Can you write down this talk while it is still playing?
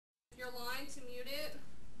your line to mute it.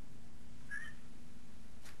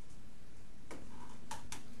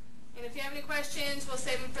 And if you have any questions, we'll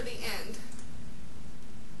save them for the end.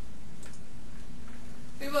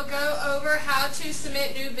 We will go over how to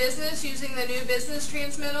submit new business using the new business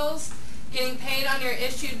transmittals, getting paid on your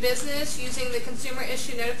issued business using the consumer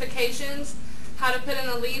issue notifications, how to put in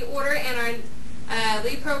a lead order in our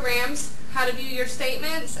lead programs, how to view your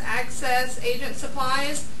statements, access agent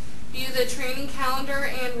supplies, view the training calendar,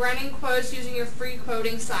 and running quotes using your free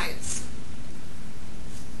quoting sites.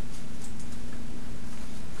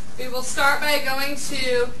 We will start by going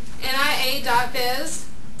to nia.biz.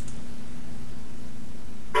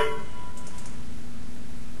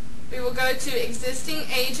 We will go to existing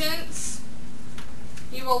agents.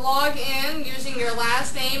 You will log in using your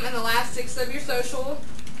last name and the last 6 of your social.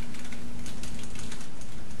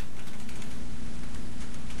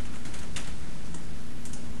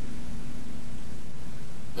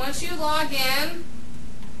 Once you log in,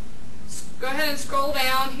 go ahead and scroll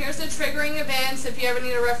down. Here's the triggering events if you ever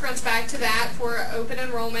need a reference back to that for open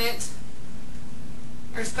enrollment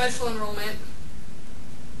or special enrollment.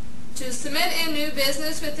 To submit in new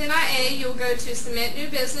business with NIA, you'll go to Submit New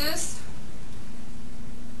Business.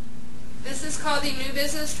 This is called the New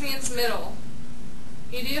Business Transmittal.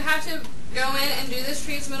 You do have to go in and do this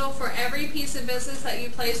transmittal for every piece of business that you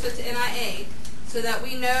place with NIA so that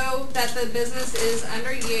we know that the business is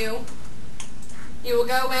under you. You will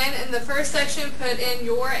go in the first section, put in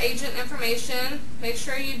your agent information. Make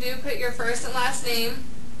sure you do put your first and last name,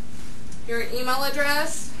 your email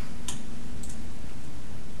address,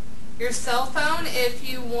 your cell phone if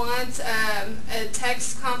you want a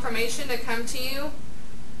text confirmation to come to you.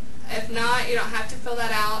 If not, you don't have to fill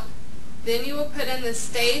that out. Then you will put in the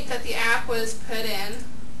state that the app was put in.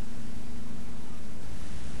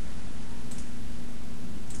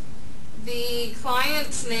 The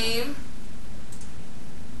client's name,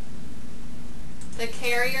 the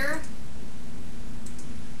carrier,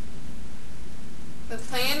 the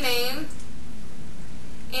plan name,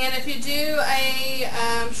 and if you do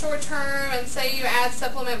a short term and say you add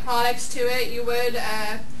supplement products to it, you would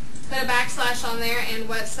put a backslash on there and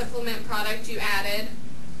what supplement product you added.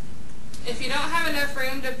 If you don't have enough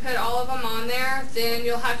room to put all of them on there, then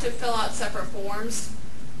you'll have to fill out separate forms.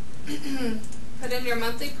 Put in your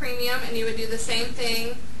monthly premium and you would do the same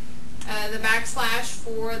thing, the backslash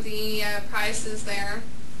for the prices there.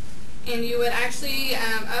 And you would actually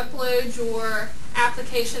upload your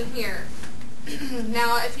application here.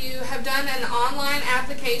 Now, if you have done an online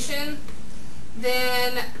application,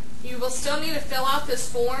 then you will still need to fill out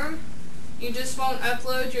this form. You just won't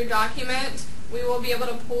upload your document. We will be able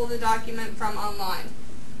to pull the document from online.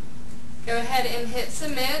 Go ahead and hit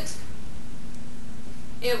submit.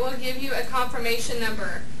 It will give you a confirmation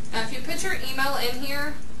number. Now, if you put your email in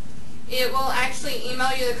here, it will actually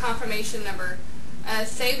email you the confirmation number.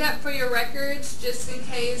 Save that for your records just in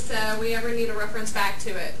case we ever need a reference back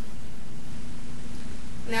to it.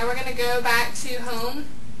 Now we're going to go back to home.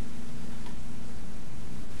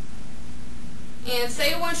 And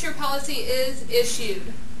say once your policy is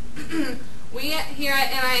issued, we here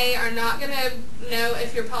at NIA are not going to know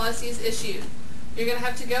if your policy is issued. You're going to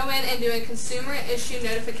have to go in and do a consumer issue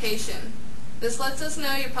notification. This lets us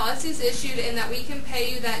know your policy is issued and that we can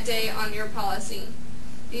pay you that day on your policy.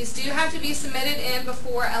 These do have to be submitted in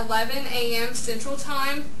before 11 a.m. Central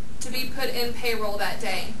Time to be put in payroll that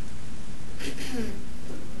day.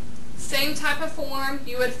 Same type of form,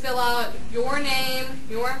 you would fill out your name,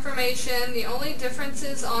 your information. The only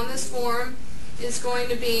differences on this form is going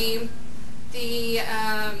to be the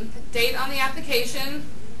date on the application.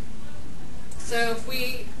 So if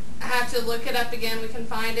we have to look it up again, we can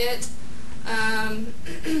find it.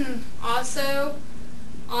 Also,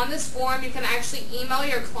 on this form, you can actually email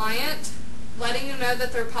your client letting you know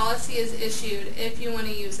that their policy is issued if you want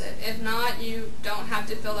to use it. If not, you don't have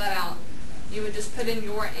to fill that out. You would just put in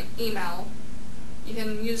your email. You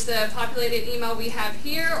can use the populated email we have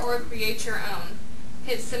here or create your own.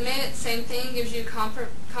 Hit submit, same thing, gives you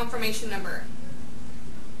confirmation number.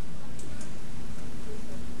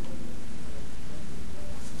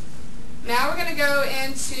 Now we're going to go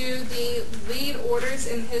into the lead orders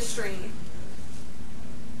in history.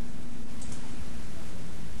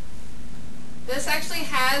 This actually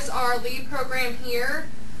has our lead program here.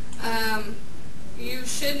 You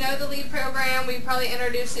should know the lead program. We probably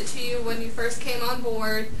introduced it to you when you first came on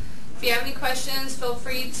board. If you have any questions, feel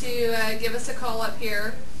free to give us a call up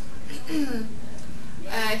here.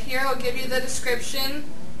 Here I'll give you the description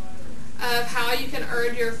of how you can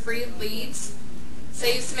earn your free leads.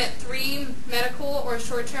 Say you submit 3 medical or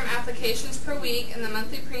short-term applications per week and the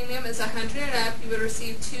monthly premium is $100 and up, you would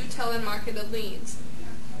receive 2 telemarketed leads.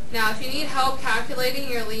 Now if you need help calculating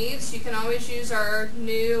your leads, you can always use our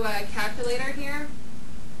new calculator here.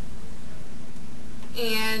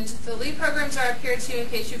 And the lead programs are up here too in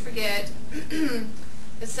case you forget.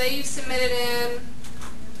 Say you submitted in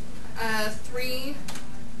 3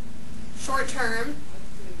 short-term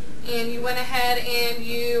and you went ahead and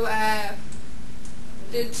you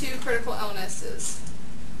did 2 critical illnesses.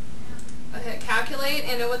 Hit calculate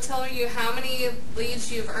and it will tell you how many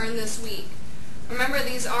leads you've earned this week. Remember,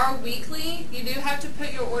 these are weekly. You do have to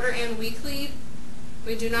put your order in weekly.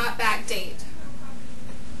 We do not backdate.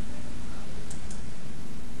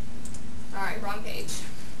 Alright, wrong page.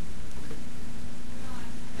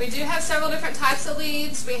 We do have several different types of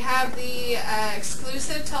leads. We have the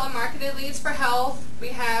exclusive telemarketed leads for health. We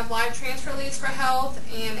have live transfer leads for health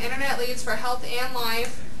and internet leads for health and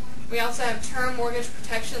life. We also have term mortgage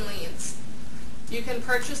protection leads. You can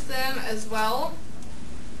purchase them as well.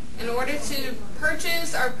 In order to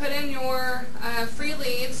purchase or put in your free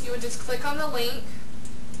leads, you would just click on the link.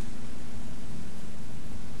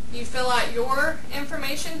 You fill out your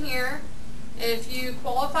information here. If you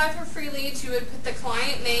qualify for free leads, you would put the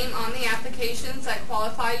client name on the applications that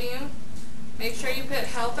qualify you. Make sure you put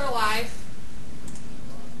health or life.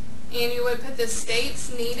 And you would put the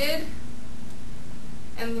states needed.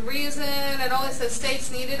 And the reason it only says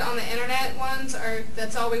states needed on the internet ones are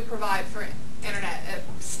that's all we provide for internet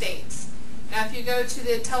states. Now if you go to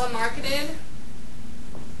the telemarketed,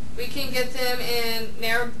 we can get them in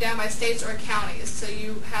narrowed down by states or counties, so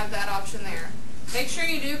you have that option there. Make sure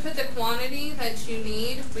you do put the quantity that you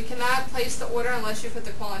need. We cannot place the order unless you put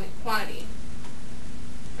the quantity.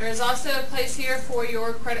 There is also a place here for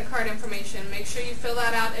your credit card information. Make sure you fill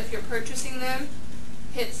that out if you're purchasing them.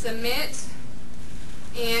 Hit submit.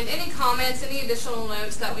 And any comments, any additional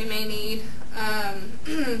notes that we may need.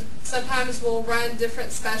 Sometimes we'll run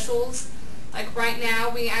different specials. Like right now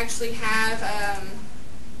we actually have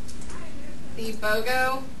the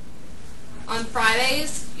BOGO. On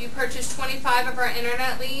Fridays, you purchase 25 of our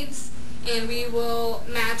internet leads, and we will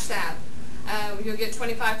match that. You'll get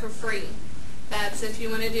 25 for free. That's if you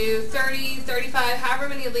want to do 30, 35, however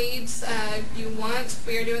many leads you want.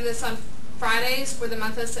 We are doing this on Fridays for the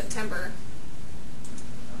month of September.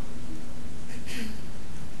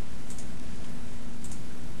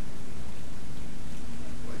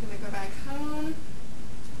 We're going to go back home.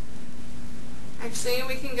 Actually,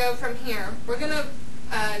 we can go from here. We're going to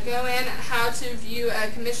go in how to view a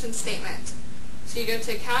commission statement. So you go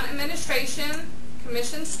to Account Administration,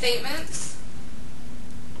 Commission Statements,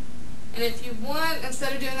 and if you want,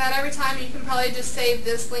 instead of doing that every time, you can probably just save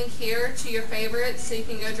this link here to your favorites so you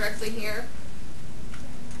can go directly here.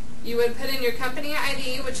 You would put in your company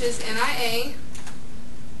ID, which is NIA,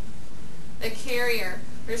 the carrier.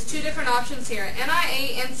 There's 2 different options here.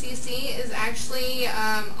 NIA NCC is actually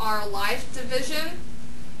our life division.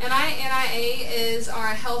 NIA is our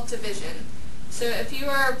health division. So if you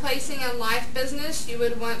are placing a life business, you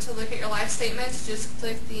would want to look at your life statements. Just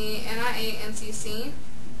click the NIA NCC.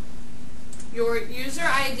 Your user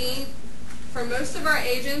ID for most of our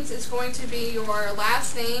agents is going to be your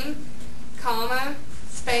last name, comma,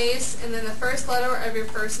 space, and then the first letter of your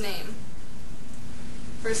first name.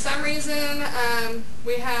 For some reason,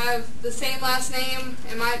 we have the same last name.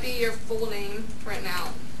 It might be your full name right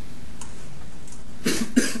now.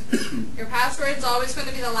 Your password is always going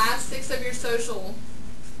to be the last 6 of your social.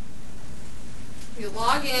 You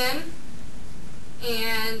log in,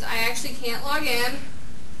 and I actually can't log in,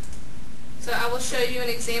 so I will show you an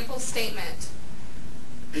example statement.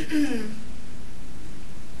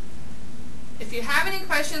 If you have any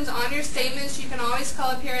questions on your statements, you can always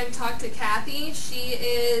call up here and talk to Kathy. She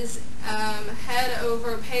is head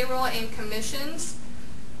over payroll and commissions.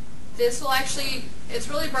 This will actually, it's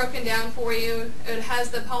really broken down for you. It has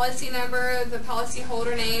the policy number, the policy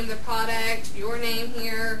holder name, the product, your name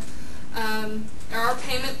here. There are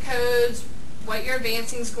payment codes, what your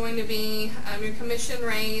advancing is going to be, your commission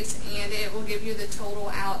rates, and it will give you the total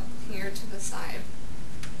out here to the side.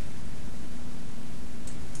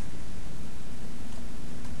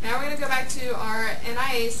 Now we're going to go back to our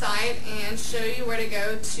NIA site and show you where to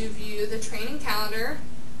go to view the training calendar.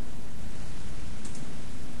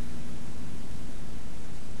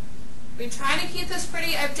 We try to keep this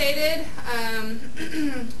pretty updated.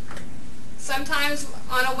 Sometimes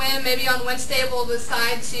on a whim, maybe on Wednesday, we'll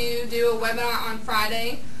decide to do a webinar on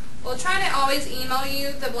Friday. We'll try to always email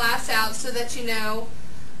you the blast out so that you know,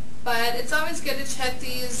 but it's always good to check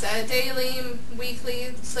these daily,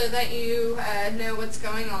 weekly, so that you know what's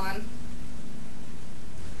going on.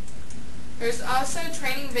 There's also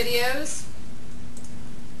training videos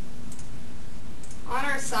on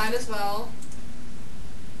our side as well.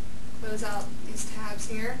 Close out these tabs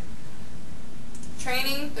here.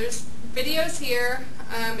 Training, there's videos here.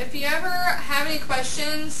 If you ever have any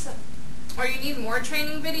questions or you need more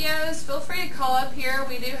training videos, feel free to call up here.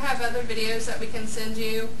 We do have other videos that we can send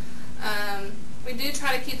you. We do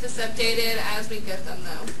try to keep this updated as we get them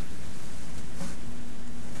though.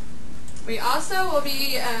 We also will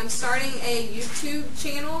be starting a YouTube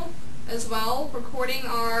channel as well, recording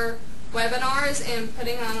our webinars and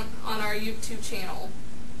putting on our YouTube channel.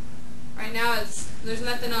 Right now there's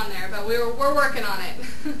nothing on there, but we're working on it.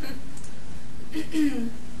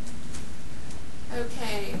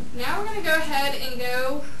 Okay, now we're going to go ahead and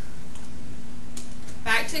go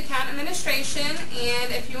back to account administration,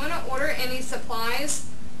 and if you want to order any supplies,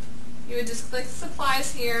 you would just click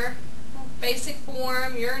supplies here, basic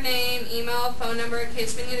form, your name, email, phone number in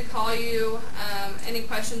case we need to call you, any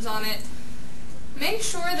questions on it. Make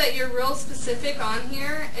sure that you're real specific on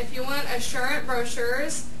here. If you want Assurant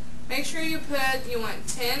brochures, make sure you want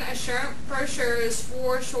 10 Assurant brochures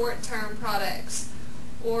for short-term products.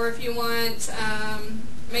 Or if you want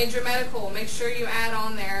major medical, make sure you add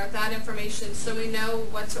on there that information so we know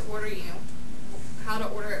what to order you, how to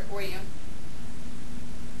order it for you.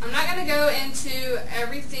 I'm not going to go into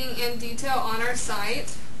everything in detail on our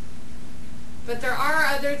site, but there are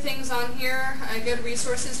other things on here, good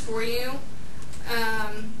resources for you.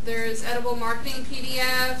 There's edible marketing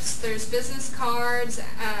PDFs, there's business cards,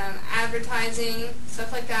 advertising,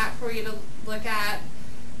 stuff like that for you to look at.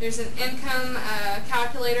 There's an income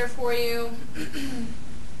calculator for you.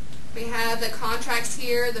 We have the contracts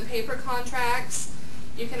here, the paper contracts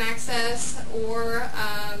you can access, or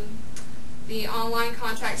the online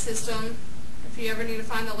contract system. If you ever need to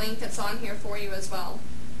find the link, it's on here for you as well.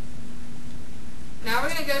 Now we're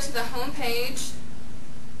going to go to the home page.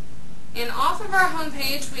 And off of our home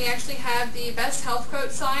page, we actually have the Best Health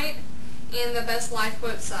Quote site and the Best Life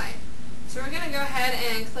Quote site. So we're going to go ahead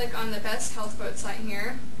and click on the Best Health Quote site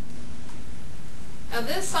here. Now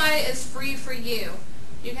this site is free for you.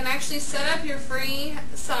 You can actually set up your free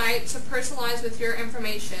site to personalize with your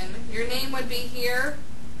information. Your name would be here,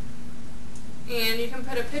 and you can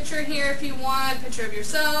put a picture here if you want, a picture of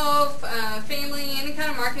yourself, family, any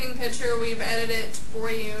kind of marketing picture. We've edited it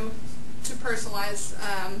for you to personalize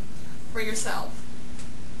for yourself.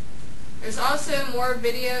 There's also more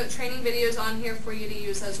training videos on here for you to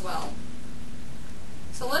use as well.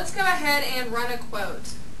 So let's go ahead and run a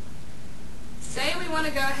quote. Say we want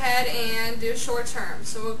to go ahead and do short term.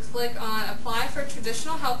 So we'll click on Apply for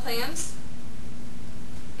Traditional Health Plans,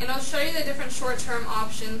 and it'll show you the different short term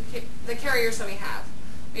options, the carriers that we have.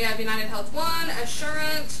 We have United Health One,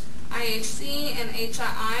 Assurant, IHC, and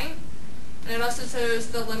HII. And it also shows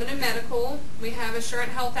the limited medical. We have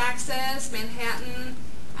Assurant Health Access, Manhattan,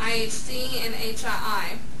 IHC, and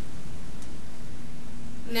HII.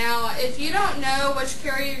 Now, if you don't know which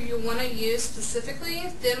carrier you want to use specifically,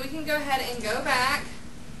 then we can go ahead and go back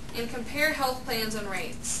and compare health plans and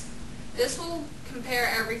rates. This will compare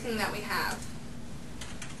everything that we have.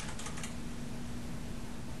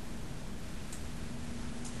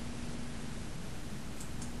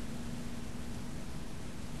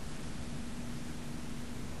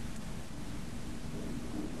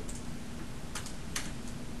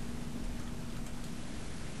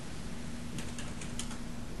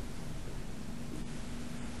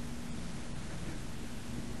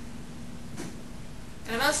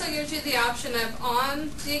 And it also gives you the option of on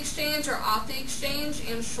the exchange or off the exchange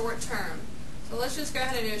and short term. So let's just go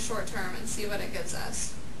ahead and do a short term and see what it gives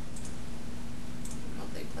us.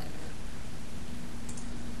 Monthly payment.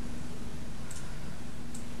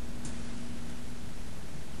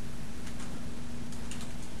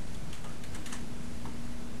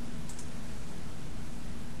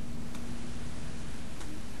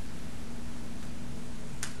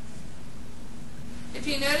 If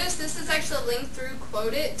you notice, this is actually linked through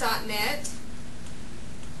Quotit.net.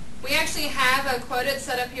 We actually have a Quotit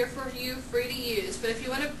set up here for you, free to use. But if you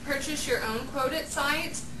want to purchase your own Quotit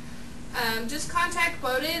site, just contact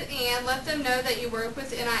Quotit and let them know that you work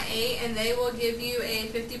with NIA, and they will give you a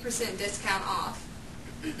 50% discount off.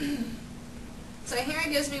 So here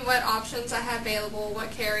it gives me what options I have available, what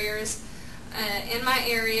carriers in my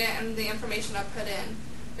area, and the information I put in.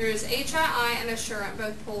 There's HII and Assurant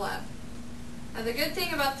both pull up. Now the good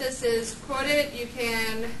thing about this is Quotit, you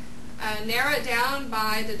can narrow it down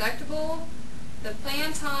by deductible, the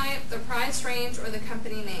plan type, the price range, or the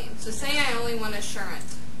company name. So say I only want Assurant.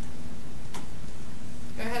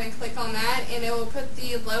 Go ahead and click on that, and it will put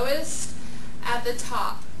the lowest at the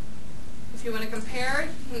top. If you want to compare,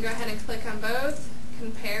 you can go ahead and click on both,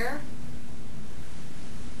 compare.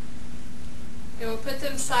 It will put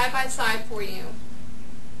them side by side for you.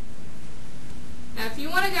 Now if you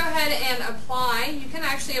want to go ahead and apply, you can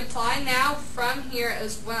actually apply now from here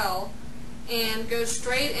as well and go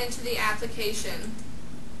straight into the application.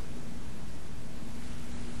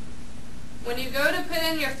 When you go to put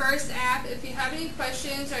in your first app, if you have any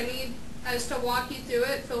questions or need us to walk you through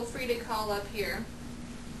it, feel free to call up here.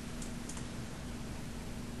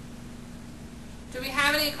 Do we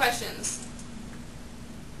have any questions?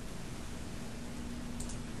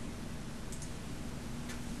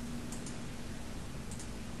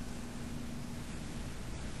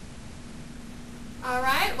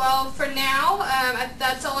 Alright, well for now,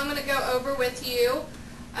 that's all I'm going to go over with you.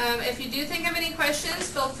 If you do think of any questions,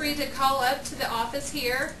 feel free to call up to the office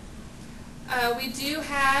here. We do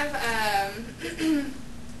have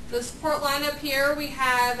the support line up here. We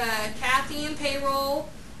have Kathy in payroll.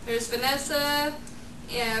 There's Vanessa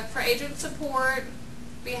for agent support.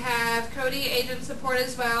 We have Cody, agent support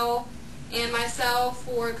as well. And myself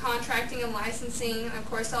for contracting and licensing. Of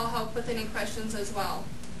course, I'll help with any questions as well.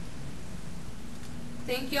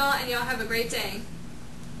 Thank y'all, and y'all have a great day.